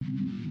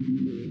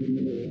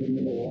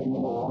Talk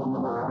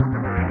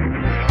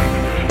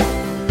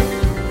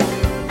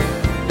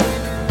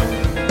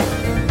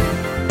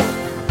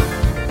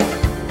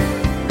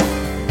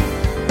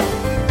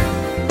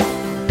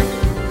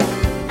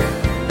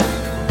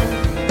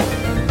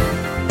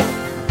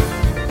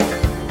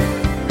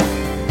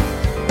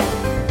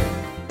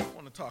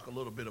a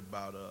little bit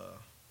about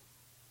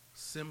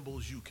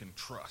symbols you can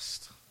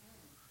trust.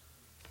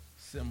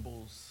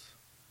 Symbols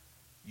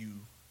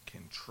you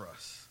can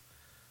trust.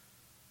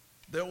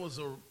 There was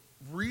a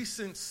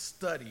recent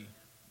study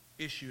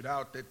issued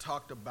out that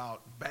talked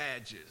about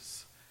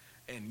badges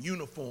and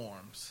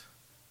uniforms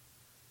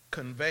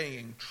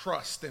conveying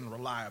trust and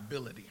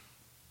reliability.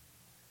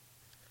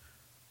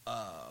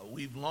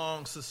 We've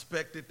long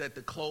suspected that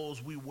the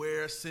clothes we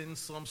wear send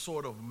some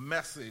sort of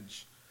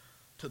message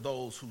to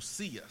those who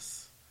see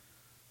us.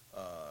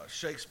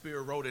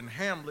 Shakespeare wrote in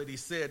Hamlet, he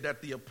said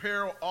that the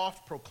apparel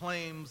oft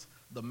proclaims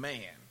the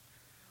man.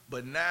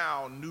 But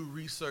now new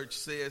research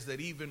says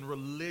that even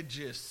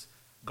religious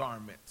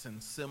garments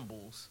and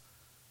symbols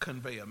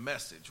convey a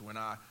message. When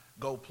I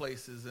go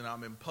places and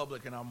I'm in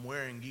public and I'm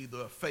wearing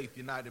either a Faith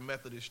United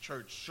Methodist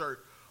Church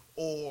shirt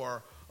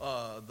or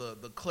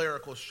the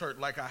clerical shirt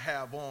like I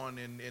have on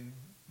in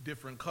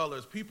different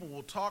colors, people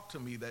will talk to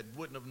me that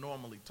wouldn't have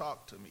normally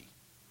talked to me.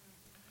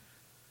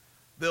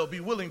 They'll be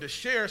willing to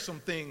share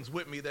some things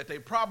with me that they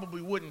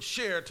probably wouldn't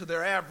share to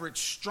their average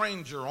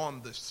stranger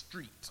on the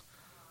street.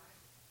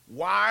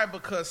 Why?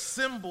 Because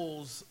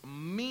symbols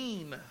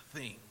mean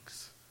things.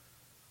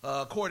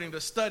 According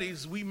to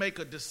studies, we make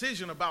a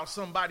decision about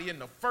somebody in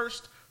the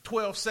first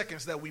 12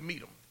 seconds that we meet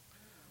them.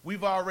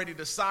 We've already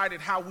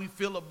decided how we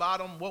feel about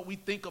them, what we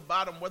think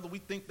about them, whether we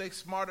think they're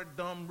smart or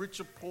dumb, rich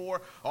or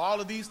poor, all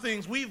of these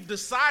things. We've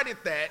decided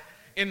that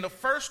in the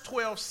first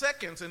 12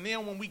 seconds, and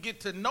then when we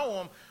get to know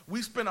them,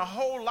 we spend a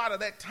whole lot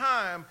of that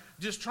time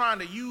just trying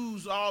to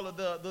use all of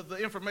the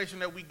information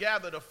that we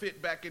gather to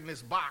fit back in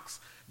this box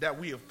that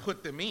we have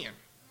put them in.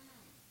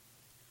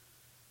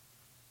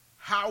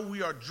 How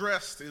we are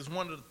dressed is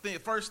one of the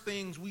first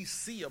things we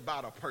see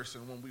about a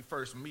person when we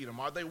first meet them.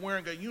 Are they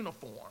wearing a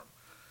uniform?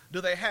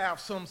 Do they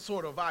have some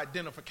sort of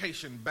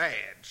identification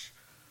badge?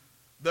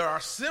 There are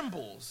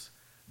symbols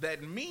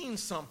that mean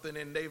something,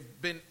 and they've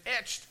been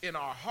etched in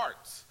our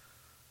hearts.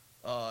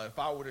 If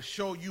I were to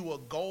show you a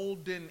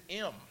golden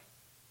M,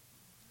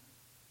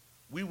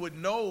 we would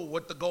know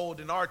what the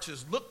golden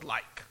arches look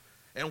like,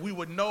 and we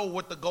would know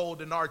what the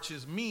golden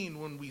arches mean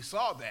when we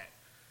saw that.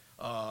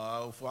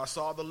 If I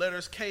saw the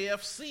letters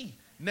KFC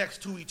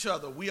next to each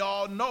other, we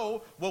all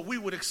know what we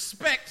would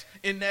expect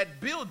in that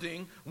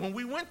building when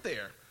we went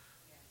there.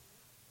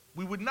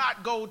 We would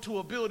not go to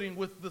a building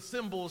with the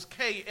symbols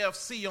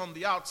KFC on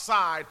the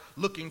outside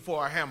looking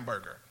for a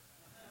hamburger.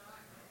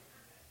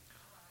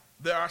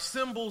 There are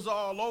symbols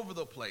all over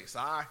the place.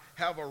 I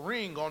have a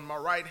ring on my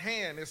right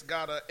hand. It's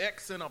got an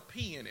X and a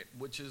P in it,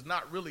 which is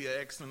not really an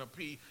X and a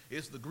P.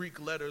 It's the Greek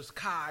letters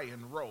Chi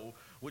and Rho,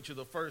 which are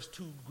the first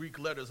two Greek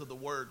letters of the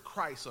word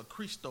Christ or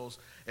Christos,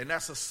 and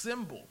that's a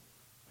symbol.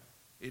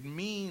 It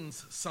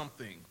means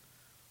something.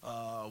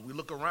 We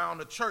look around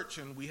the church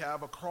and we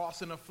have a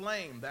cross and a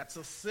flame. That's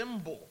a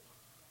symbol.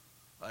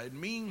 It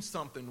means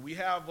something. We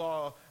have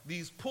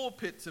these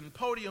pulpits and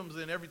podiums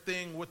and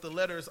everything with the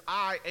letters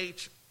I,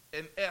 H,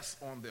 and S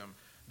on them.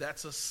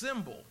 That's a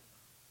symbol.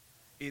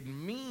 It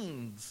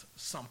means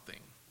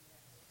something.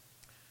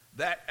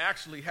 That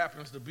actually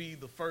happens to be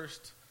the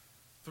first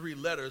three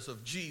letters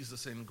of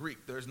Jesus in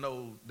Greek. There's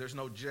no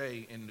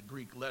J in the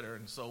Greek letter,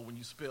 and so when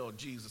you spell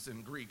Jesus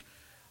in Greek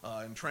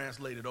and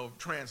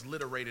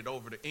transliterated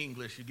over to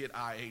English, you get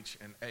I, H,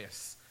 and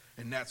S,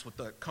 and that's what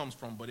that comes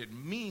from. But it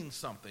means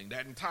something.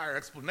 That entire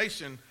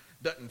explanation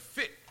doesn't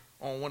fit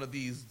on one of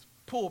these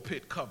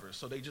pulpit covers,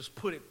 so they just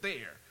put it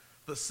there.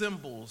 The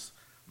symbols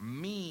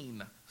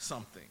mean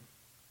something.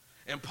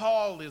 And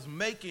Paul is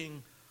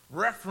making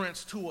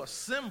reference to a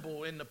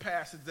symbol in the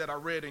passage that I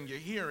read in your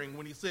hearing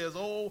when he says,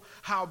 oh,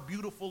 how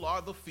beautiful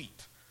are the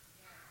feet.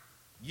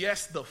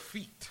 Yes, the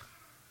feet.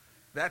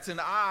 That's an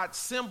odd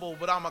symbol,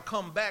 but I'm going to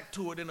come back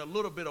to it in a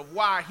little bit of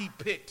why he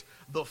picked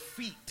the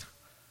feet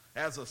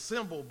as a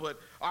symbol. But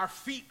our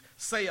feet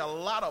say a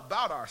lot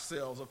about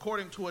ourselves.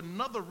 According to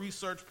another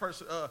research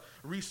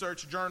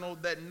journal,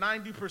 that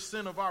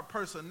 90% of our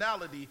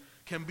personality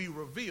can be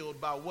revealed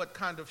by what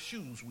kind of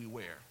shoes we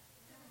wear.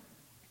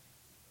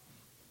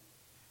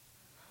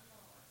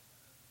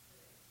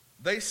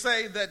 They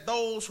say that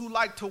those who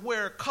like to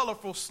wear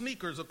colorful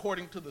sneakers,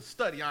 according to the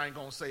study, I ain't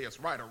going to say it's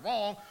right or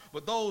wrong,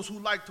 but those who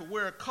like to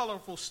wear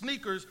colorful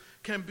sneakers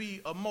can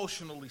be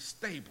emotionally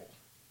stable.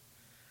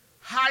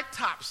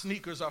 High-top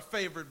sneakers are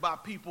favored by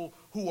people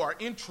who are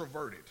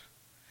introverted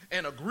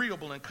and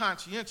agreeable and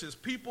conscientious.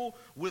 People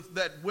with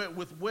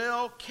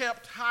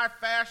well-kept,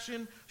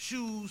 high-fashion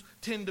shoes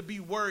tend to be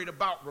worried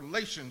about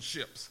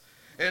relationships.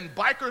 And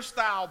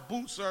biker-style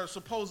boots are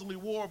supposedly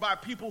worn by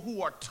people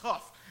who are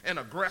tough and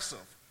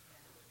aggressive.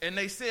 And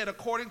they said,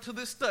 according to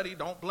this study,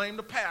 don't blame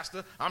the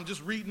pastor, I'm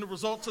just reading the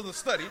results of the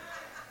study,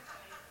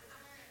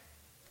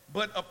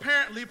 But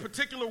apparently,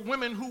 particular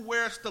women who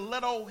wear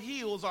stiletto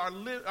heels are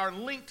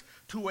linked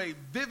to a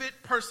vivid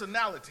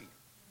personality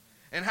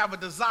and have a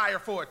desire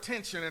for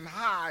attention and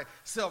high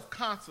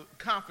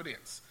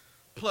self-confidence,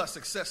 plus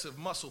excessive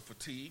muscle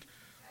fatigue.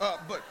 And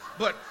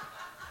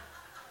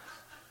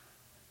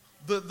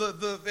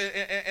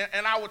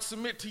I would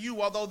submit to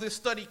you, although this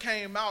study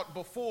came out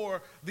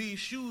before these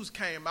shoes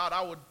came out,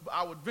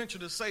 I would venture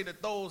to say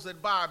that those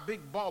that buy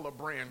big baller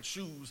brand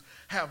shoes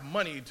have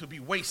money to be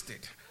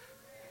wasted.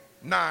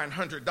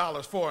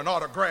 $900 for an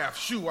autographed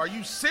shoe. Are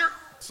you serious?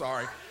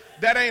 Sorry,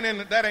 that ain't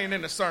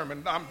in the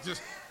sermon. I'm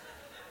just.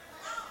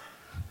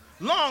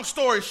 Long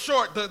story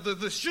short,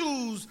 the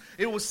shoes,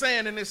 it was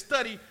saying in this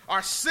study,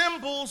 are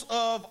symbols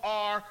of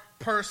our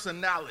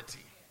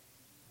personality.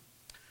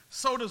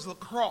 So does the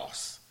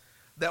cross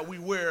that we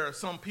wear,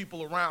 some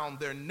people around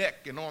their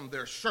neck and on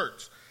their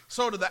shirts.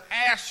 So do the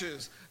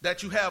ashes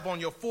that you have on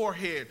your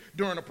forehead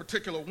during a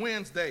particular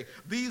Wednesday.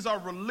 These are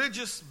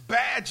religious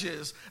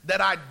badges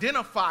that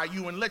identify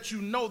you and let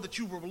you know that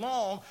you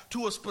belong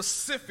to a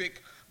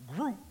specific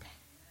group.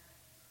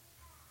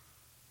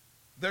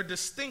 They're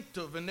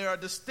distinctive, and there are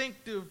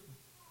distinctive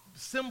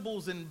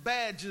symbols and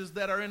badges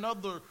that are in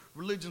other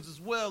religions as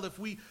well. If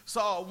we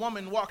saw a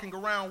woman walking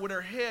around with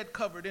her head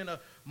covered in a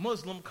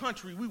Muslim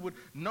country, we would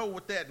know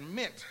what that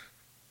meant.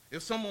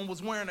 If someone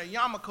was wearing a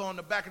yarmulke on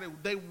the back of it,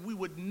 we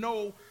would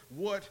know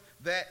what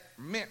that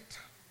meant.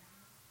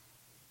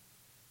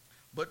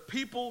 But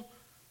people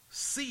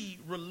see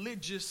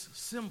religious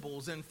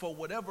symbols, and for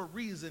whatever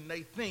reason,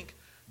 they think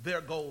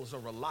there goes a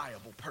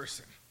reliable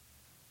person.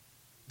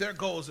 There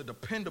goes a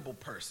dependable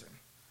person.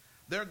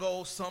 There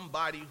goes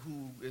somebody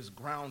who is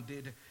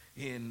grounded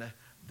in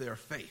their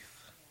faith.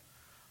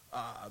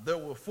 There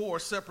were 4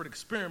 separate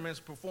experiments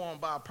performed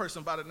by a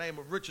person by the name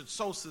of Richard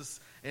Sosis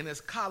and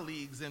his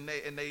colleagues, and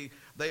they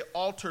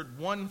altered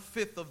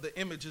 1/5 of the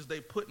images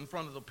they put in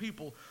front of the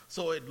people,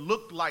 so it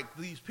looked like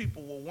these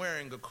people were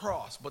wearing a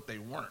cross, but they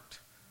weren't.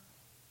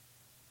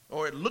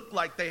 Or it looked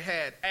like they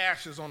had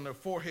ashes on their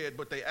forehead,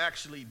 but they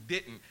actually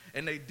didn't.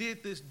 And they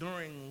did this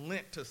during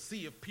Lent to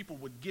see if people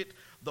would get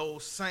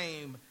those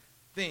same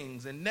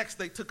things. And next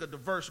they took a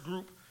diverse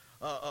group,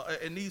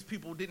 and these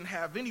people didn't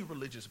have any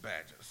religious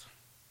badges.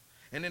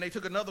 And then they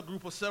took another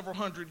group of several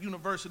hundred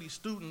university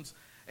students,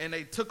 and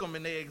they took them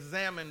and they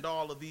examined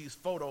all of these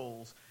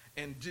photos.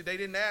 And they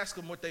didn't ask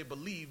them what they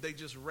believed. They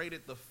just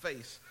rated the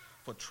face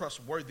for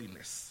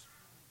trustworthiness.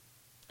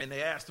 And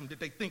they asked them, did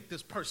they think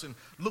this person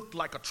looked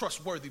like a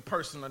trustworthy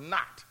person or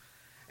not?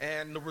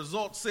 And the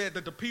results said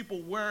that the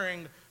people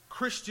wearing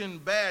Christian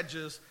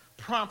badges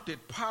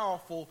prompted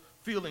powerful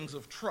feelings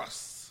of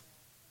trust.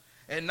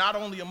 And not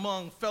only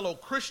among fellow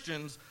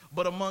Christians,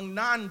 but among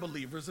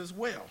non-believers as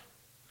well.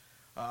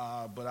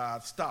 But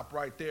I'll stop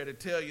right there to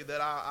tell you that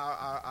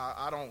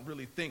I don't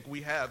really think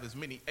we have as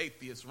many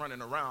atheists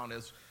running around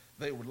as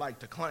they would like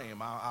to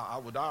claim. I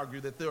would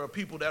argue that there are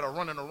people that are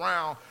running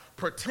around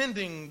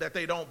pretending that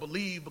they don't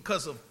believe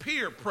because of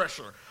peer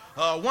pressure.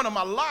 One of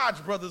my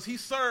lodge brothers, he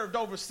served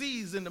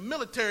overseas in the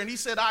military, and he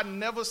said, I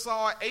never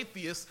saw an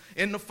atheist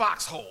in the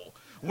foxhole.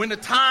 When the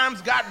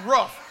times got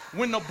rough,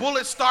 when the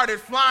bullets started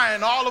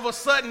flying, all of a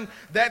sudden,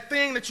 that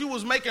thing that you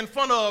was making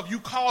fun of, you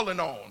calling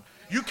on.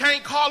 You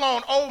can't call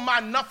on, oh,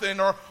 my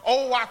nothing, or,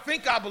 oh, I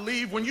think I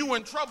believe. When you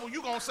in trouble,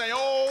 you going to say,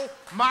 oh,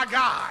 my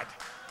God.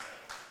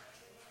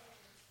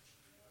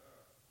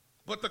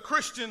 But the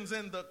Christians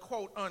and the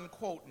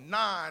quote-unquote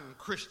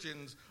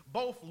non-Christians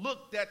both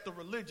looked at the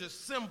religious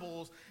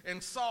symbols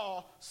and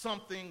saw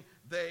something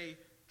they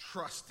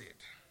trusted.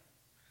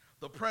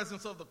 The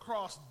presence of the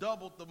cross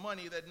doubled the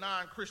money that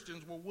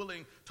non-Christians were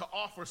willing to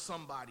offer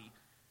somebody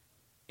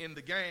in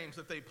the games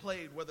that they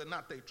played, whether or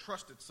not they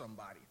trusted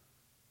somebody.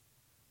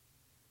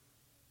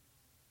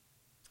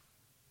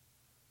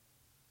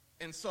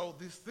 And so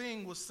this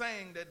thing was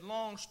saying that,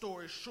 long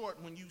story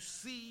short, when you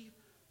see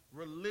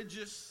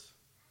religious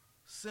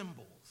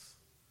symbols,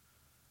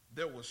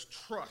 there was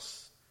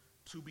trust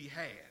to be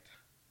had.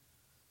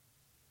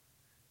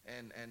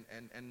 And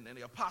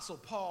the Apostle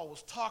Paul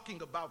was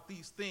talking about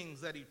these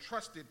things that he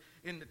trusted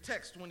in the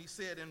text when he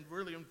said, in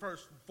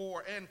verse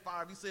 4 and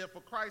 5, he said, for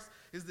Christ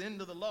is the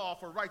end of the law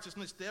for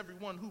righteousness to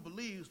everyone who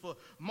believes. For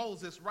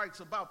Moses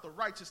writes about the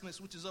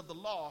righteousness which is of the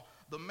law.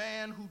 The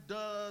man who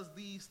does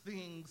these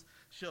things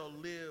shall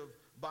live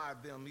by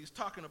them. He's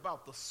talking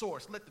about the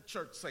source. Let the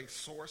church say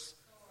source.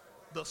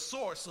 The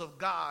source of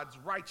God's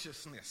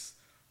righteousness.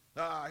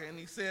 And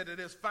he said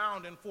it is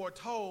found and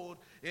foretold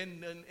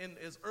in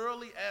as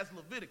early as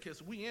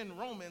Leviticus. We in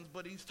Romans,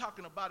 but he's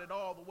talking about it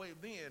all the way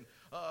then.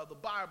 The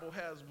Bible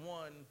has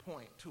one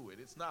point to it.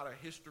 It's not a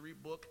history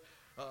book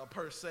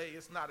per se.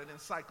 It's not an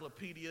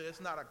encyclopedia. It's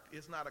not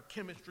a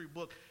chemistry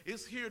book.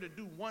 It's here to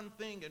do one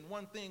thing and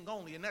one thing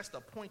only, and that's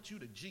to point you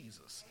to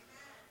Jesus.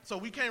 So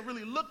we can't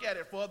really look at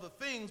it for other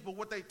things, but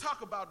what they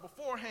talk about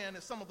beforehand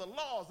is some of the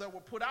laws that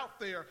were put out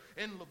there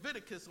in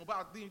Leviticus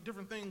about the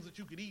different things that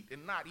you could eat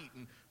and not eat,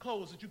 and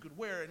clothes that you could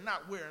wear and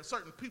not wear, and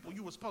certain people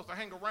you were supposed to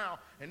hang around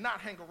and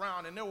not hang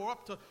around, and there were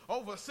up to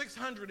over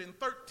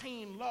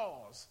 613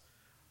 laws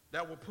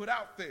that were put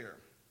out there.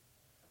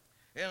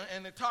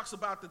 And it talks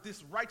about that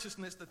this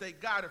righteousness that they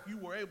got, if you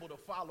were able to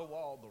follow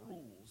all the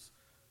rules,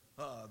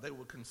 they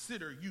would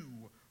consider you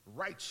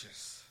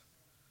righteous.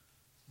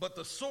 But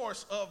the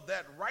source of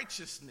that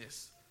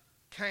righteousness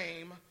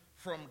came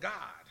from God.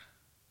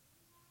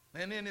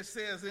 And then it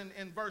says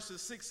in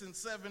verses 6 and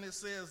 7, it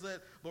says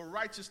that the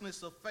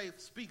righteousness of faith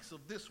speaks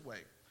of this way.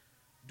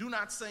 Do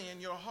not say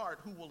in your heart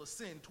who will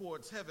ascend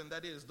towards heaven,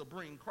 that is to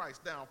bring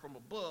Christ down from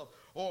above,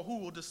 or who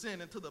will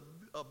descend into the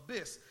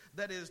abyss,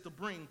 that is to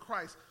bring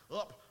Christ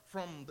up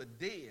from the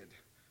dead.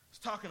 It's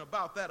talking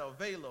about that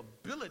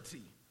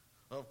availability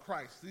of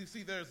Christ. You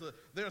see,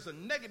 there's a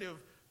negative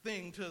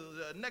thing to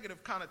the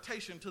negative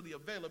connotation to the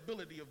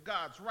availability of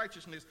God's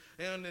righteousness,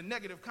 and the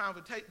negative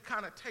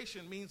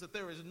connotation means that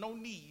there is no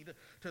need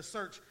to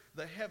search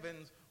the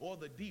heavens or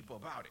the deep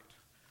about it.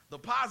 The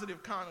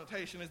positive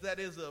connotation is that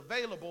it is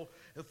available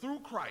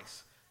through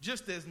Christ,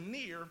 just as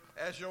near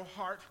as your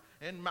heart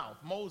and mouth.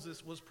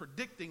 Moses was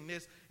predicting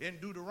this in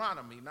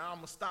Deuteronomy. Now I'm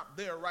going to stop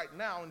there right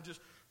now and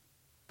just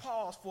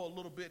pause for a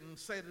little bit and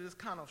say that it's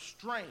kind of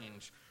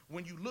strange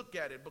when you look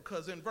at it,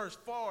 because in verse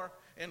 4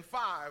 and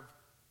 5,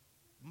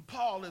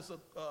 Paul is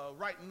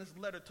writing this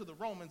letter to the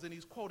Romans, and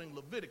he's quoting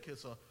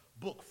Leviticus, a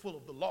book full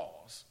of the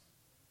laws.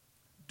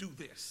 Do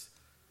this.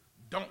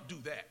 Don't do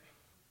that.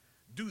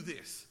 Do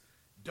this.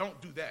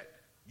 Don't do that.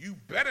 You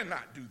better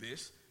not do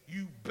this.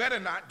 You better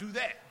not do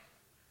that.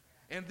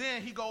 And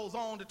then he goes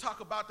on to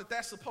talk about that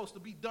that's supposed to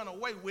be done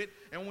away with.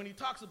 And when he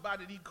talks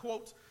about it, he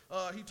quotes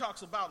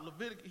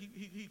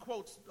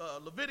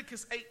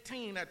Leviticus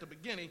 18 at the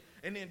beginning,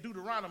 and then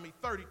Deuteronomy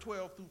 30,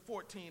 12 through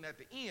 14 at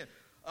the end.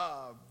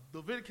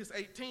 Leviticus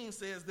 18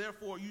 says,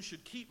 therefore you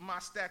should keep my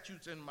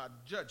statutes and my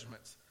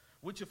judgments,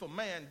 which if a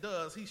man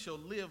does, he shall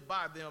live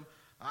by them.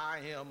 I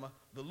am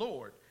the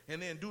Lord. And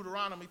then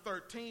Deuteronomy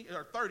 30,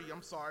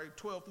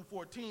 12 through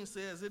 14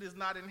 says, it is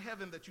not in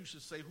heaven that you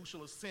should say, who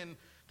shall ascend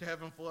to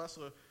heaven for us,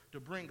 or to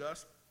bring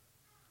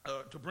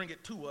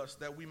it to us,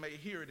 that we may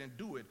hear it and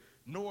do it.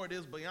 Nor it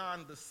is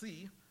beyond the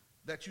sea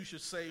that you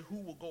should say, who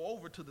will go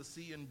over to the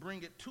sea and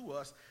bring it to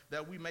us,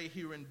 that we may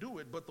hear and do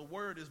it. But the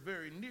word is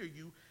very near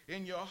you,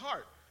 in your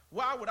heart.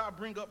 Why would I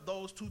bring up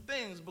those two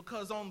things?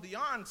 Because on the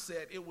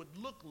onset, it would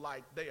look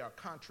like they are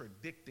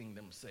contradicting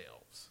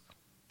themselves.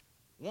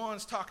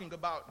 One's talking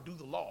about do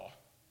the law.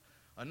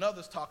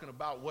 Another's talking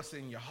about what's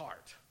in your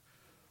heart.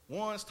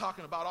 One's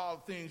talking about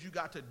all the things you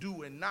got to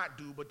do and not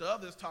do, but the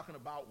other's talking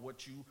about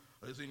what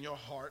is in your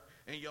heart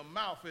and your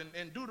mouth.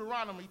 And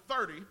Deuteronomy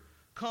 30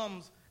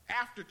 comes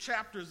after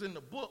chapters in the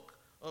book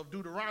of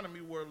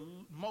Deuteronomy where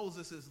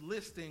Moses is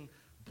listing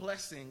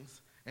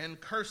blessings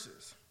and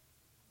curses.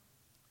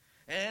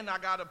 And I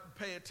got to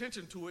pay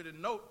attention to it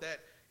and note that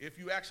if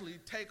you actually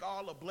take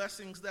all the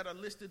blessings that are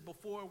listed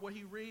before what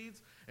he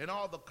reads and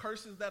all the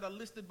curses that are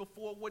listed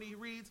before what he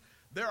reads,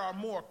 there are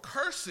more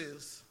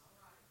curses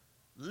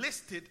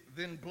listed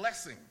than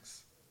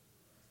blessings.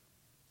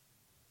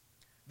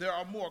 There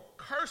are more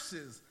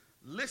curses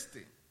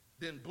listed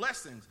than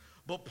blessings.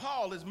 But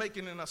Paul is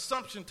making an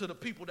assumption to the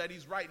people that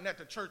he's writing at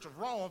the Church of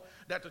Rome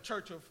that the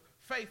Church of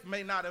Faith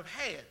may not have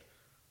had.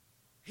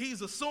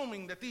 He's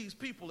assuming that these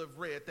people have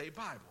read their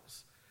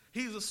Bibles.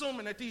 He's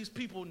assuming that these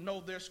people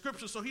know their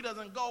scriptures, so he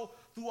doesn't go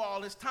through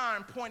all his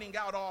time pointing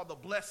out all the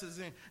blessings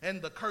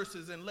and the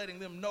curses and letting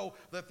them know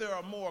that there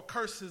are more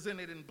curses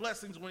in it than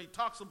blessings. When he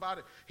talks about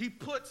it, he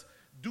puts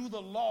do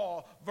the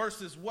law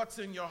versus what's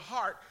in your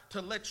heart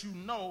to let you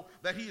know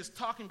that he is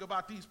talking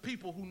about these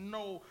people who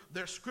know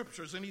their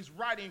scriptures, and he's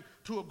writing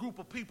to a group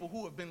of people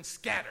who have been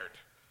scattered.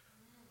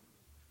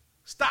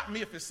 Stop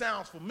me if it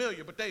sounds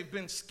familiar, but they've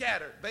been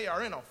scattered. They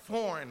are in a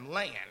foreign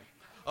land,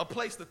 a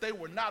place that they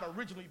were not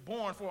originally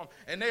born from,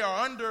 and they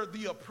are under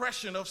the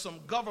oppression of some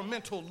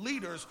governmental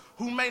leaders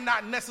who may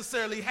not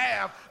necessarily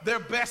have their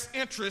best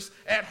interests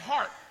at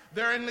heart.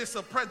 They're in this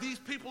these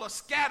people are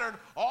scattered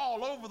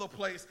all over the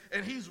place,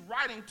 and he's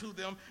writing to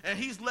them, and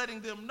he's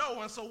letting them know.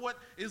 And so what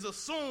is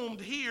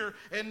assumed here,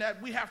 and that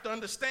we have to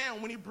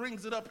understand when he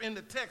brings it up in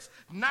the text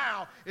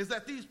now, is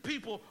that these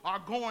people are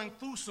going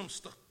through some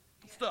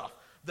stuff.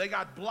 They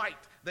got blight,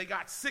 they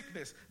got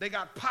sickness, they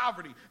got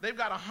poverty, they've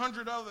got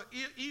 100 other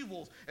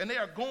evils, and they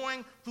are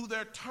going through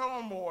their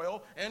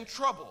turmoil and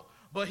trouble.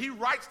 But he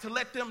writes to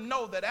let them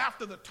know that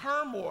after the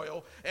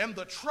turmoil and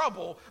the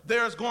trouble,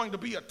 there's going to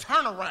be a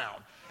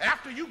turnaround.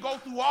 After you go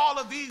through all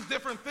of these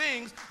different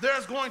things,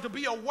 there's going to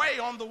be a way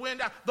on the wind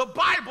out. The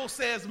Bible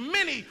says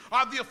many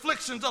are the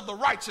afflictions of the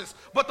righteous,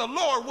 but the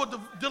Lord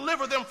will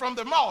deliver them from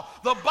them all.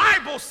 The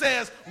Bible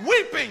says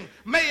weeping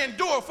may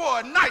endure for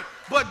a night,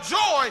 but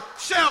joy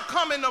shall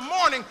come in the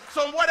morning.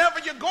 So whatever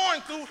you're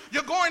going through,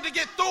 you're going to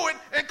get through it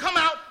and come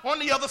out on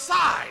the other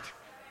side.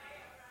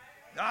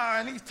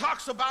 And he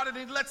talks about it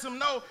and he lets them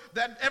know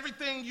that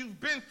everything you've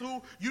been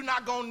through, you're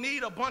not going to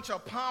need a bunch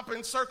of pomp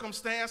and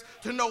circumstance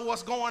to know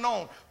what's going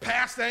on.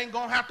 Pastor ain't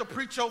going to have to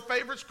preach your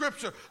favorite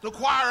scripture. The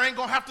choir ain't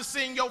going to have to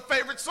sing your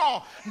favorite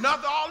song.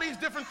 All these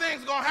different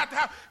things are going to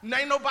have.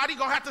 Ain't nobody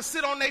going to have to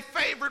sit on their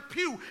favorite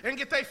pew and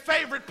get their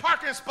favorite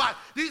parking spot.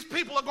 These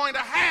people are going to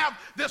have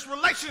this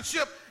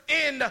relationship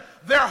in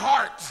their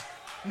hearts.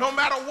 No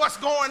matter what's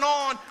going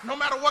on, no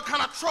matter what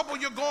kind of trouble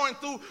you're going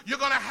through, you're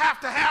going to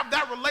have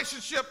that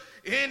relationship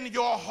in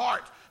your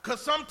heart. Because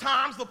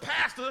sometimes the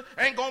pastor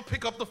ain't going to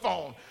pick up the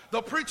phone.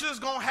 The preacher's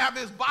going to have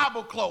his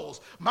Bible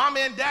closed. Mama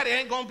and daddy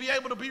ain't going to be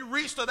able to be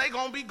reached or they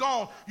going to be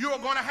gone. You're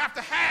going to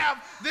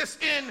have this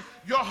in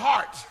your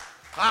heart.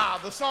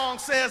 The song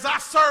says, I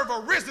serve a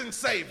risen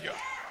Savior.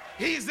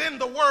 He's in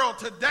the world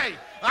today.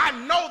 I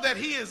know that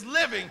he is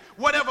living,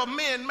 whatever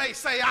men may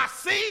say. I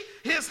see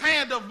his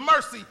hand of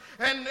mercy,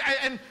 and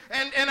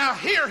I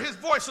hear his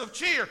voice of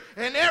cheer.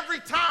 And every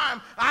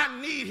time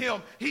I need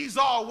him, he's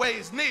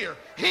always near.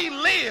 He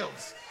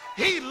lives.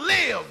 He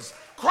lives.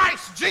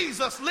 Christ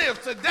Jesus lives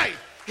today.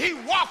 He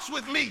walks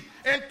with me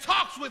and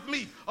talks with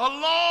me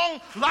along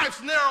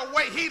life's narrow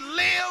way. He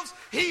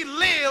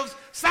lives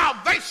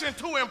salvation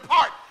to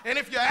impart. And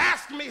if you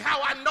ask me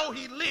how I know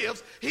he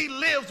lives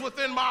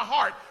within my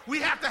heart. We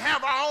have to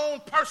have our own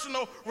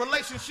personal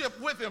relationship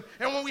with him.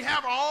 And when we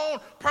have our own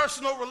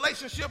personal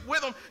relationship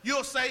with him,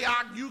 you'll say,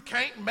 you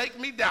can't make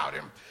me doubt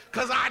him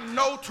because I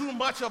know too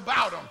much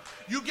about him.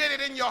 You get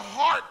it in your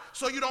heart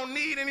so you don't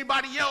need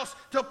anybody else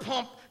to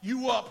pump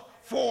you up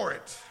for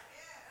it.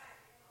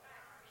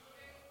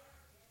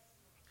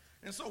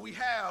 And so we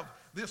have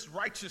this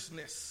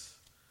righteousness.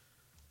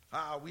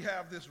 We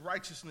have this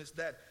righteousness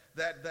that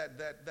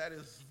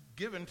is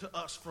given to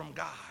us from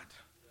God.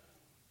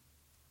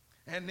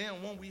 And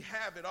then when we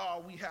have it,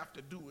 all we have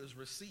to do is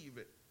receive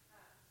it.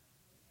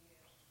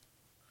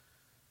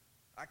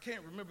 I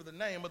can't remember the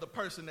name of the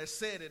person that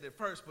said it at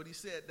first, but he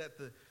said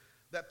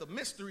that the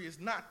mystery is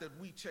not that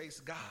we chase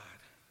God.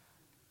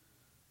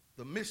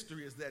 The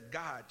mystery is that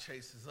God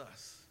chases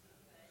us.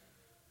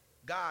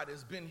 God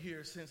has been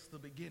here since the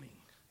beginning.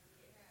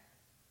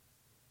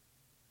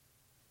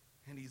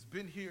 And he's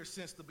been here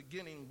since the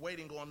beginning,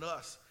 waiting on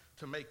us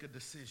to make a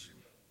decision.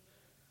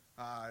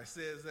 It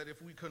says that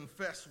if we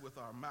confess with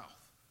our mouth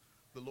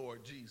the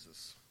Lord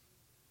Jesus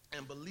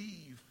and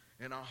believe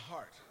in our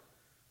heart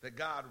that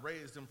God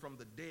raised him from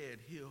the dead,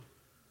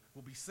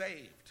 will be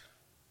saved.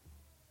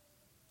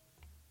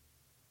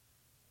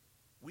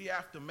 We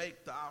have to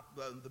make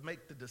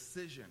the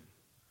decision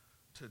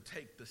to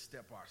take the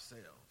step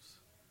ourselves.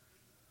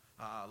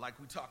 Like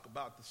we talk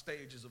about the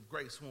stages of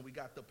grace, when we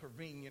got the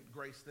prevenient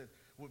grace that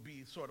would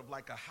be sort of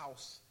like a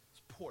house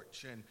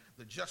porch, and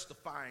the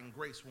justifying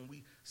grace when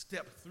we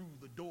step through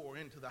the door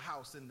into the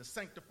house, and the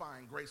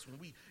sanctifying grace when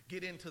we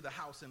get into the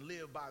house and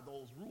live by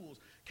those rules.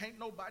 Can't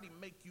nobody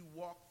make you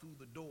walk through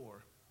the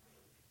door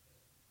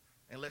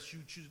unless you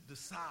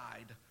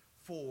decide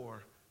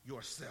for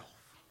yourself.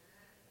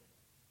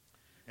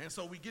 And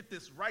so we get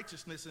this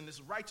righteousness, and this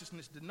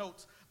righteousness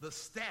denotes the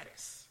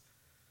status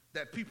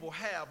that people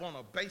have on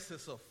a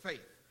basis of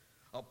faith,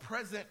 a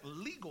present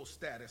legal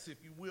status, if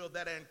you will,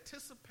 that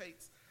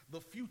anticipates the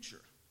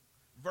future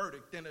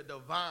verdict in a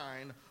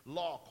divine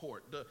law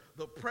court,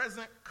 the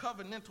present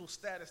covenantal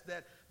status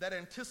that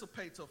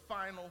anticipates a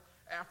final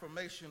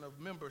affirmation of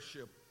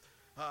membership.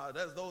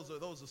 Those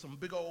are some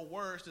big old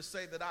words to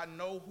say that I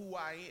know who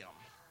I am,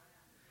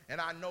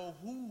 and I know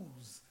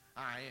whose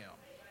I am.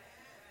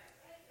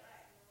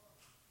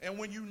 And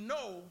when you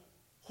know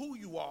who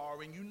you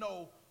are and you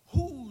know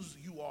whose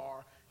you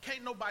are,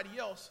 can't nobody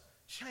else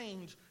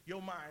change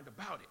your mind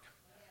about it.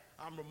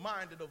 I'm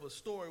reminded of a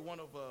story.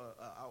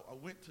 I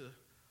went to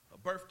a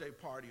birthday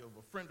party of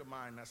a friend of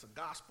mine that's a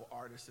gospel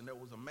artist, and there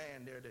was a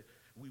man there that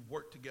we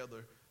worked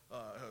together.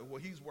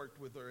 He's worked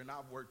with her and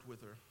I've worked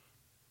with her.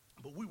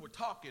 But we were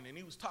talking, and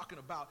he was talking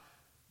about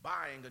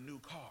buying a new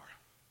car.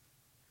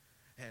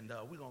 And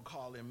we're going to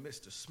call him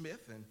Mr.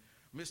 Smith. And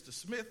Mr.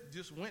 Smith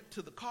just went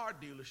to the car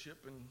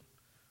dealership and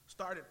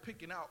started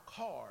picking out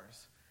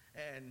cars.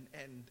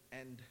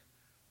 And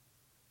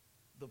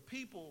the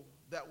people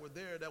that were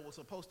there that were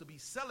supposed to be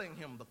selling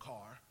him the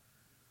car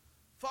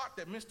thought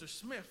that Mr.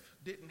 Smith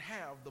didn't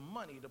have the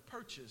money to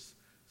purchase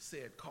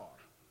said car.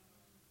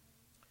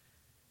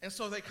 And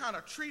so they kind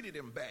of treated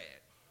him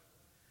bad.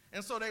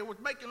 And so they were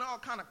making all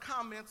kind of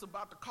comments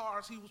about the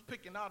cars he was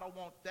picking out. I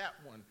want that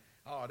one.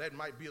 Oh, that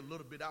might be a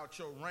little bit out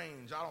your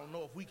range. I don't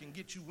know if we can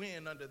get you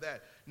in under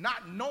that.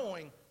 Not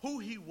knowing who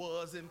he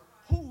was and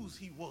whose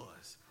he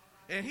was.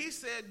 And he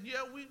said,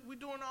 yeah, we're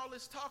doing all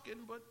this talking,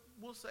 but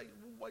we'll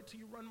wait till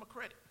you run my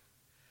credit.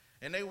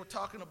 And they were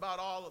talking about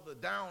all of the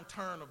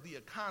downturn of the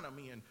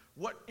economy and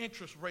what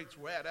interest rates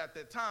were at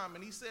that time.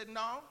 And he said,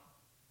 no,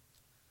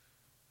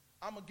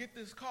 I'm going to get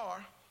this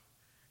car,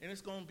 and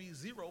it's going to be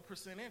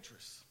 0%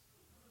 interest.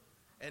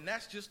 And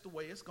that's just the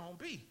way it's going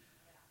to be.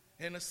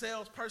 And the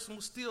salesperson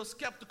was still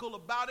skeptical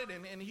about it,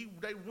 and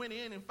they went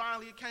in, and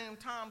finally it came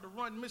time to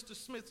run Mr.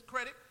 Smith's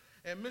credit.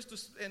 And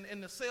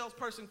and the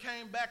salesperson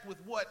came back with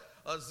what?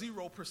 A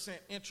 0%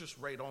 interest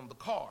rate on the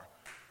car.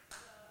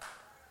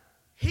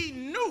 He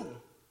knew,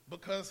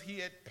 because he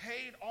had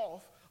paid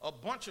off a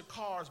bunch of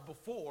cars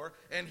before,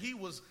 and he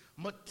was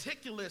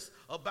meticulous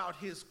about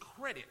his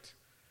credit.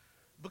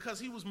 Because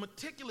he was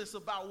meticulous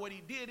about what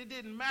he did, it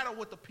didn't matter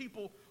what the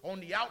people on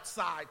the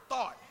outside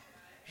thought.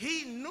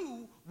 He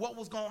knew what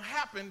was going to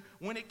happen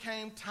when it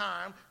came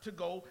time to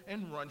go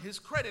and run his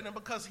credit. And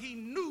because he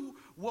knew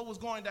what was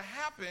going to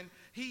happen,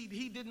 he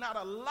did not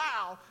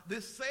allow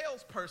this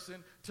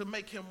salesperson to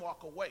make him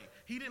walk away.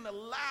 He didn't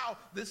allow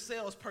this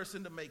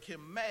salesperson to make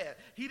him mad.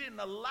 He didn't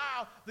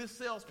allow this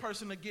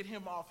salesperson to get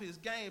him off his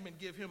game and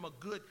give him a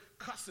good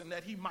cussing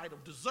that he might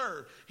have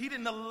deserved. He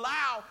didn't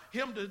allow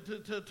him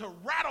to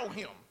rattle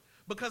him,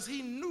 because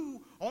he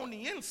knew on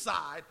the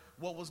inside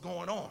what was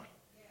going on.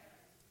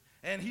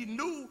 And he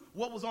knew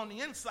what was on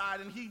the inside,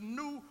 and he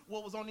knew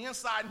what was on the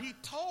inside, and he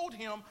told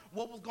him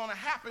what was going to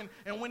happen.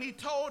 And when he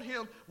told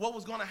him what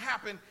was going to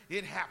happen,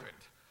 it happened.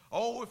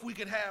 Oh, if we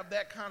could have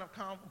that kind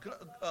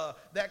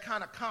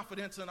of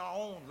confidence in our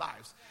own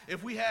lives.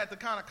 If we had the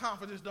kind of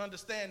confidence to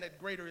understand that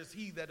greater is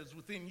he that is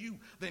within you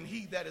than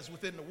he that is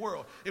within the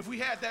world. If we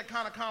had that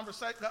kind of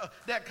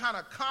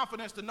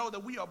confidence to know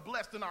that we are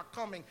blessed in our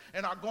coming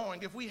and our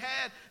going. If we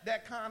had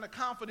that kind of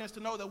confidence to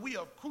know that we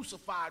are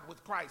crucified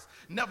with Christ,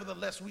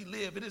 nevertheless we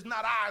live. It is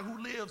not I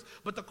who lives,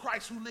 but the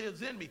Christ who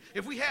lives in me.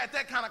 If we had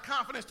that kind of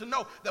confidence to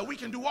know that we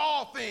can do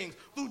all things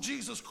through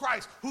Jesus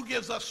Christ who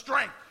gives us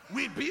strength,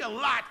 we'd be a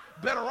lot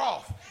better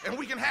off. And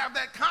we can have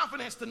that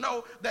confidence to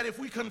know that if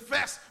we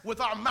confess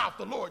with our mouth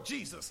the Lord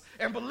Jesus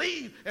and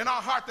believe in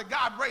our heart that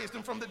God raised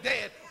him from the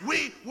dead,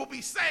 we will be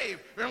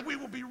saved and we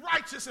will be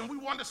righteous, and we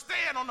will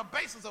understand on the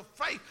basis of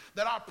faith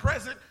that our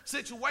present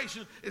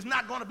situation is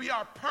not going to be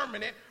our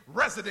permanent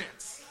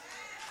residence.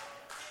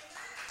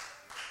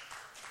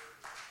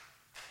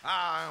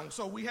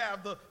 So we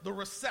have the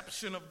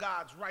reception of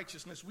God's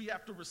righteousness. We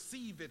have to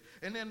receive it.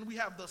 And then we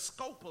have the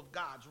scope of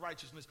God's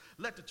righteousness.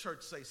 Let the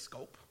church say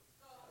scope.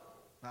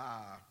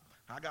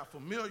 I got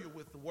familiar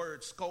with the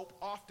word scope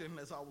often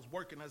as I was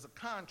working as a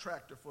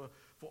contractor for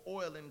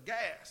oil and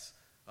gas.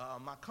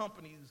 My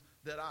companies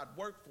that I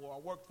worked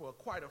for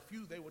quite a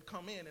few, they would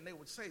come in and they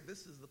would say,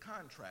 this is the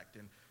contract,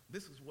 and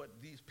this is what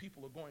these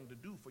people are going to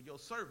do for your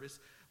service.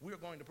 We're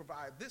going to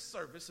provide this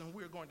service, and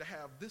we're going to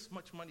have this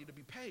much money to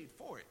be paid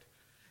for it.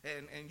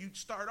 And you'd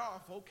start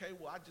off, okay,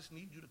 well, I just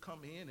need you to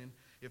come in, and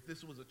if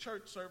this was a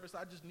church service,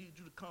 I just need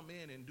you to come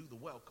in and do the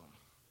welcome.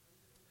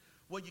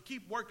 Well, you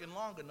keep working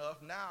long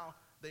enough, now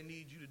they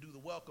need you to do the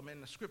welcome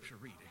and the scripture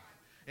reading.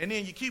 And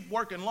then you keep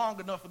working long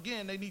enough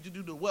again, they need you to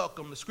do the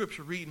welcome, the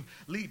scripture reading,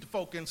 lead the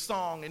folk in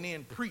song, and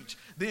then preach,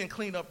 then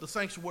clean up the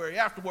sanctuary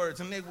afterwards.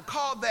 And they would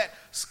call that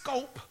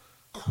scope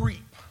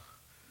creep.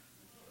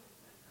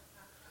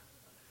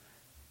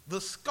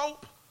 The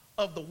scope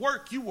of the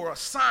work you were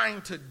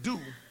assigned to do,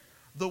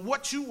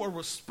 what you were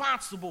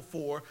responsible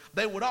for,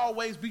 they would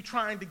always be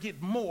trying to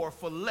get more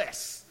for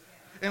less.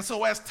 And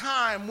so as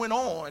time went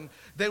on,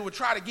 they would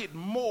try to get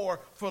more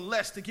for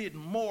less to get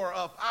more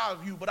out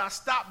of you. But I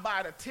stopped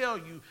by to tell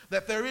you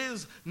that there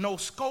is no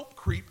scope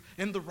creep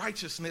in the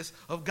righteousness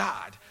of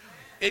God.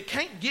 It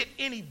can't get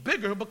any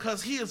bigger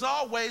because he is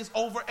always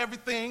over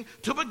everything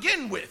to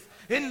begin with.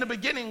 In the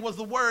beginning was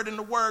the Word, and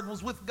the Word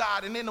was with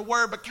God, and then the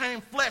Word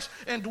became flesh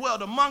and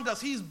dwelled among us.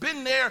 He's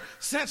been there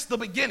since the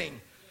beginning.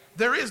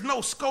 There is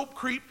no scope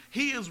creep.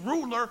 He is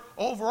ruler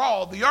over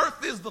all. The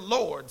earth is the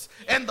Lord's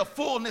and the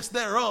fullness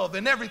thereof,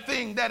 and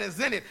everything that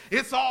is in it.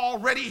 It's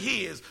already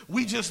his.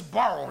 We just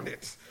borrowed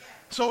it.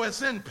 So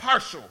it's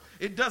impartial.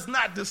 It does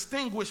not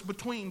distinguish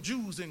between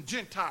Jews and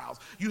Gentiles.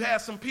 You had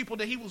some people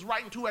that he was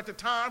writing to at the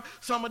time.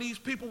 Some of these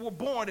people were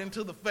born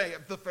into the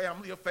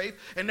family of faith.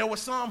 And there were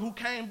some who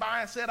came by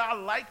and said, I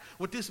like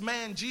what this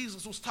man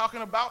Jesus was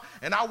talking about,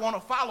 and I want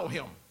to follow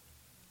him.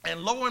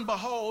 And lo and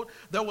behold,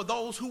 there were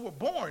those who were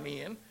born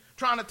in,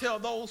 trying to tell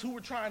those who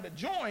were trying to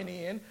join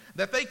in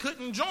that they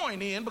couldn't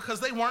join in because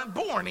they weren't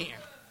born in.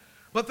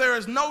 But there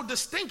is no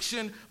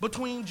distinction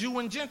between Jew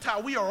and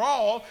Gentile. We are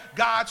all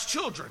God's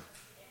children.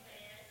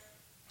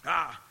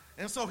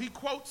 And so he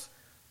quotes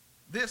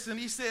this and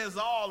he says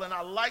all, and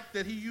I like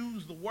that he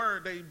used the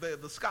word.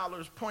 The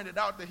scholars pointed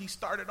out that he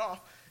started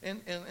off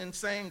in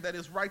saying that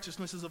his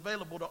righteousness is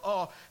available to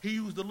all. He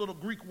used a little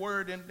Greek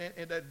word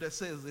that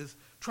says is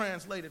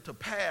translated to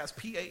pass,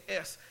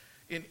 P-A-S,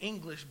 in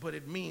English, but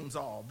it means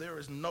all. There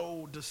is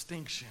no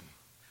distinction.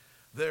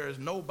 There is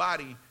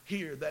nobody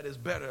here that is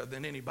better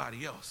than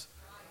anybody else.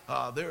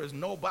 There is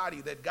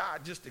nobody that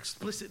God just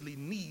explicitly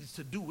needs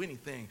to do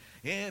anything.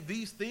 And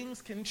these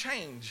things can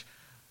change.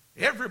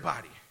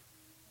 Everybody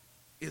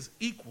is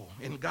equal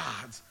in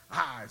God's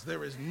eyes.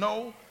 There is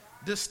no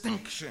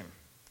distinction.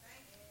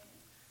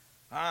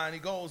 And he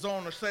goes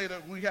on to say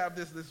that we have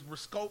this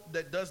scope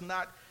that does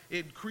not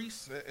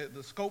increase,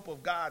 the scope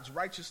of God's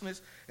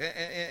righteousness,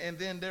 and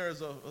then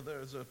there's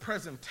a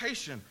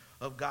presentation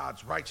of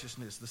God's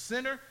righteousness. The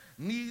sinner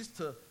needs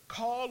to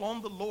call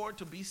on the Lord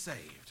to be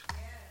saved.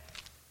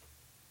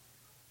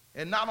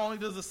 And not only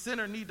does the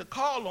sinner need to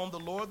call on the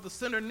Lord, the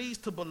sinner needs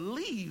to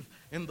believe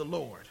in the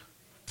Lord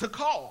to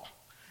call.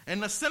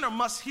 And the sinner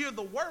must hear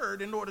the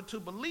word in order to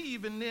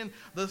believe. And then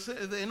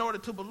in order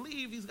to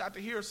believe, he's got to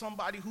hear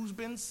somebody who's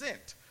been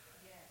sent.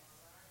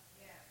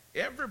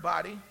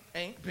 Everybody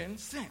ain't been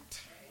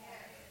sent.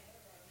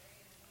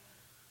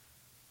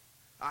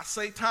 I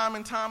say time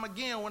and time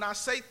again, when I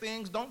say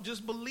things, don't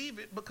just believe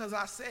it because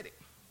I said it.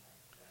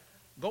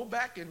 Go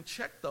back and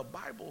check the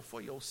Bible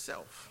for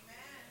yourself.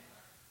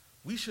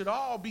 We should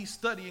all be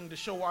studying to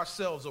show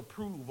ourselves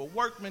approved. A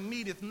workman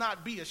needeth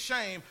not be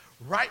ashamed,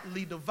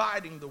 rightly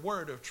dividing the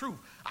word of truth.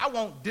 I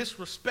won't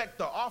disrespect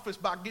the office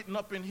by getting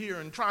up in here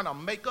and trying to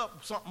make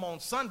up something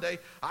on Sunday.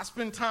 I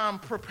spend time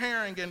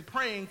preparing and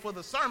praying for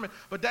the sermon,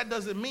 but that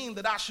doesn't mean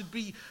that I should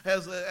be,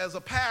 as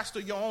a pastor,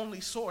 your only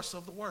source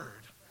of the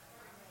word.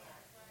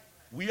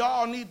 We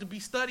all need to be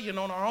studying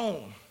on our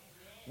own.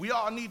 We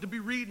all need to be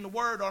reading the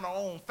word on our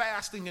own,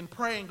 fasting and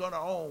praying on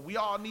our own. We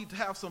all need to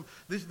have some,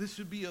 this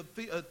should be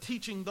a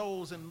teaching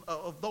those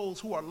of those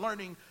who are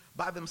learning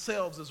by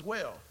themselves as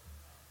well.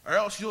 Or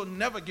else you'll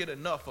never get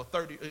enough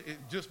for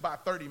just by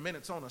 30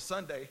 minutes on a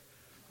Sunday.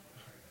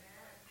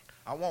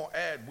 I won't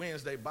add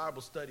Wednesday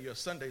Bible study or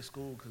Sunday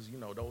school because,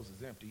 those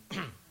is empty.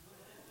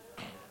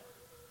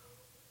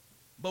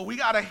 But we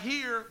got to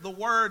hear the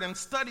word and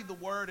study the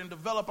word and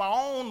develop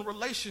our own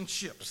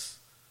relationships.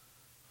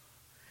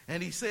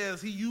 And he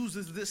says, he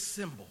uses this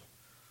symbol.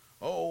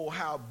 Oh,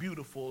 how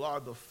beautiful are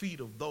the feet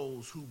of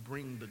those who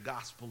bring the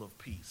gospel of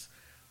peace.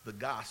 The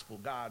gospel,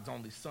 God's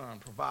only son,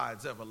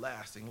 provides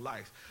everlasting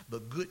life. The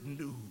good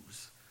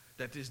news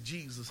that this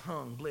Jesus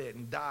hung, bled,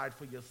 and died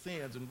for your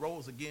sins and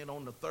rose again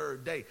on the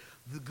third day.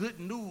 The good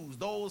news,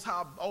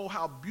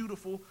 how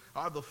beautiful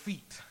are the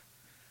feet.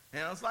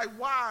 And it's like,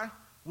 why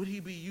would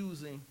he be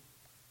using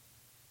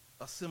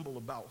a symbol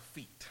about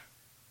feet?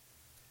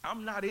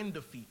 I'm not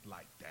into feet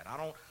like that. I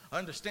don't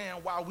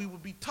understand why we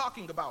would be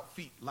talking about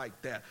feet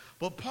like that.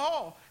 But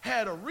Paul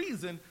had a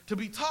reason to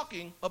be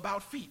talking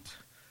about feet.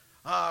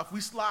 If we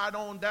slide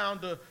on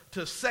down to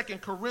 2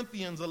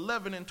 Corinthians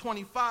 11 and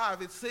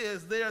 25, it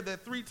says there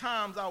that 3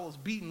 times I was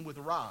beaten with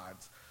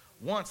rods.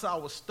 Once I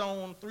was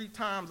stoned. 3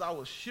 times I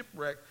was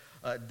shipwrecked.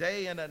 A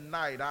day and a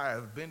night I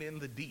have been in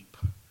the deep.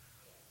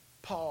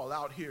 Paul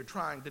out here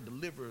trying to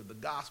deliver the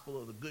gospel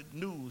of the good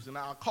news. And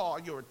I'll call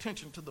your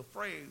attention to the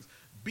phrase,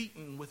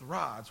 beaten with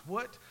rods.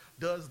 What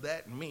does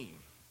that mean?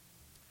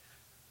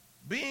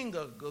 Being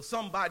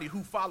somebody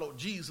who followed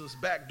Jesus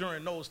back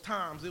during those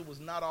times, it was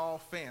not all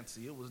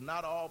fancy. It was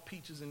not all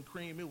peaches and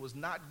cream. It was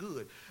not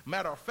good.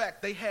 Matter of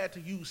fact, they had to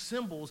use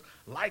symbols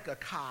like a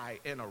chi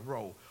and a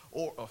rho,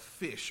 or a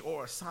fish,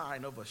 or a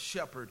sign of a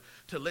shepherd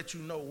to let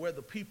you know where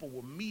the people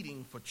were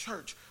meeting for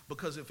church.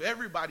 Because if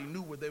everybody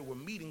knew where they were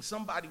meeting,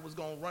 somebody was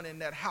going to run in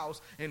that house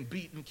and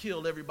beat and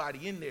kill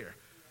everybody in there.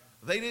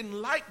 They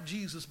didn't like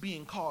Jesus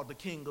being called the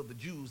King of the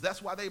Jews.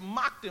 That's why they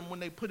mocked him when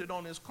they put it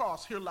on his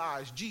cross. Here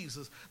lies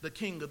Jesus, the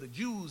King of the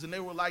Jews. And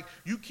they were like,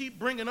 you keep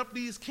bringing up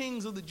these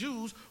kings of the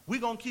Jews, we're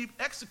going to keep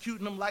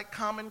executing them like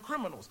common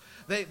criminals.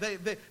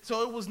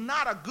 So it was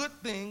not a good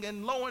thing.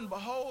 And lo and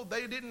behold,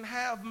 they didn't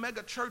have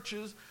mega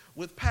churches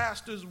with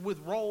pastors with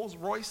Rolls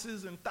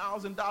Royces and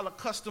 $1,000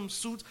 custom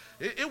suits.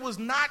 It was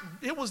not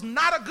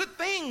a good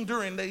thing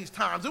during these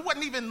times. It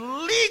wasn't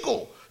even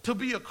legal to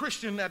be a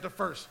Christian at the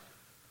first.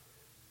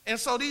 And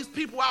so these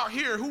people out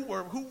here who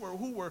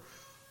were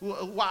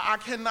why I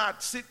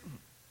cannot sit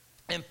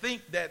and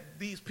think that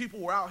these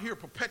people were out here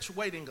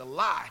perpetuating a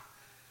lie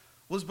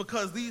was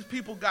because these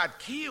people got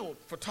killed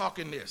for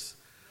talking this.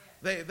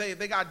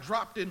 They got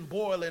dropped in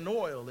boiling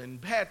oil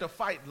and had to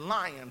fight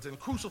lions and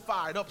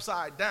crucified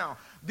upside down.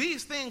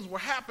 These things were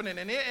happening,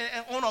 and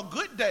on a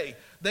good day,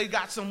 they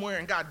got somewhere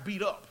and got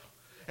beat up.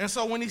 And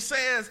so when he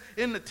says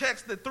in the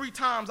text that 3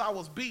 times I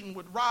was beaten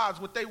with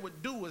rods, what they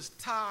would do is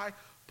tie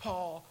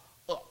Paul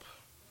up,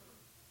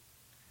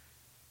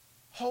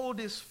 hold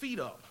his feet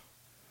up,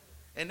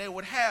 and they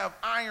would have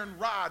iron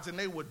rods and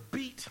they would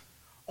beat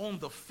on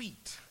the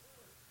feet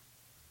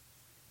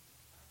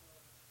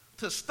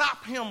to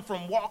stop him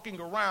from walking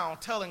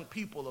around telling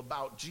people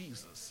about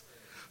Jesus.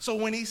 So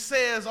when he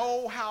says,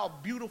 oh, how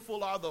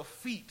beautiful are the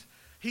feet,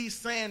 he's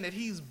saying that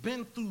he's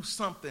been through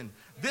something.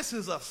 This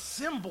is a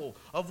symbol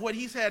of what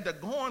he's had to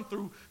go on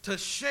through to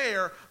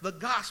share the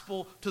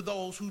gospel to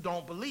those who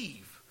don't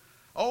believe.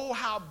 Oh,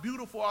 how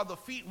beautiful are the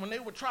feet. When they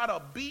would try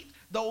to beat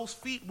those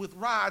feet with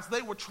rods,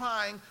 they were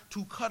trying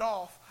to cut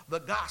off the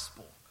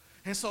gospel.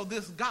 And so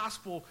this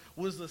gospel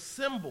was a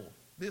symbol.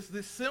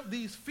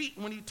 These feet,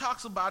 when he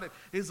talks about it,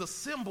 is a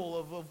symbol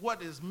of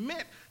what is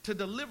meant to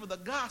deliver the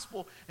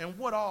gospel and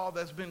what all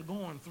that's been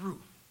going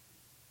through.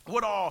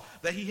 What all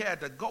that he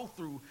had to go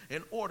through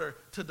in order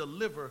to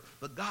deliver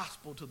the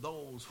gospel to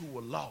those who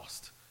were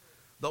lost,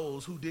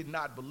 those who did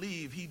not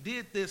believe. He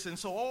did this, and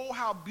so, oh,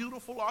 how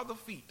beautiful are the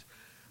feet.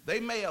 They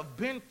may have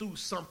been through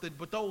something,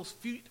 but those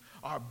feet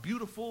are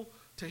beautiful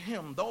to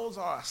him. Those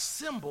are a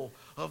symbol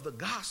of the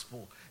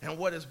gospel and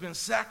what has been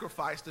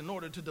sacrificed in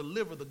order to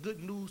deliver the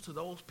good news to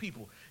those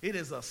people. It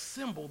is a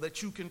symbol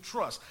that you can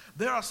trust.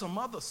 There are some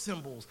other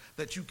symbols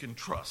that you can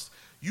trust.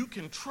 You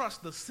can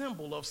trust the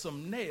symbol of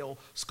some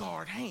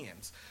nail-scarred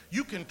hands.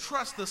 You can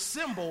trust the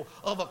symbol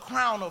of a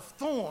crown of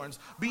thorns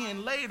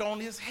being laid on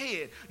his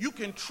head. You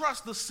can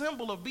trust the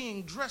symbol of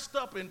being dressed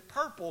up in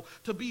purple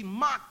to be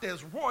mocked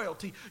as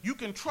royalty. You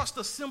can trust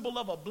the symbol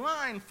of a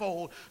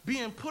blindfold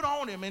being put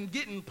on him and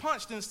getting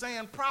punched and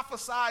saying,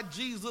 "Prophesy,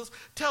 Jesus,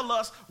 tell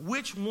us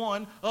which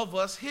one of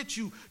us hit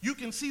you." You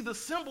can see the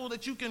symbol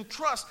that you can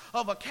trust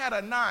of a cat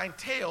of nine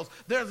tails.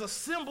 There's a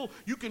symbol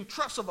you can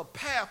trust of a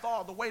path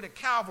all the way to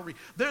Calvary.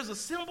 There's a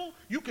symbol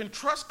you can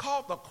trust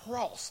called the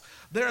cross.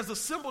 There's a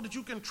symbol that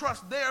you can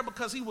trust there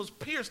because he was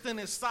pierced in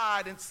his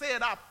side and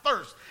said, "I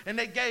thirst," and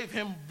they gave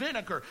him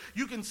vinegar.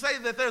 You can say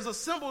that there's a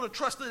symbol to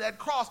trust of that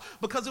cross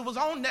because it was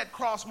on that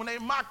cross when they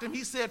mocked him.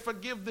 He said,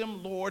 "Forgive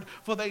them, Lord,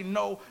 for they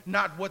know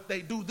not what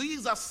they do."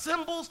 These are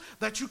symbols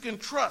that you can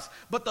trust.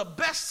 But the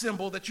best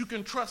symbol that you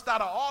can trust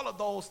out of all of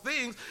those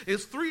things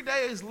is 3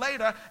 days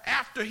later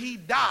after he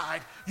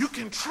died, you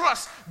can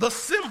trust the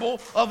symbol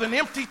of an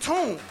empty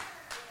tomb.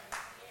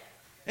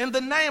 In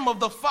the name of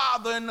the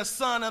Father and the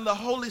Son and the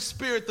Holy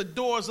Spirit, the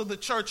doors of the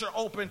church are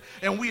open,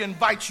 and we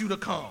invite you to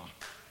come.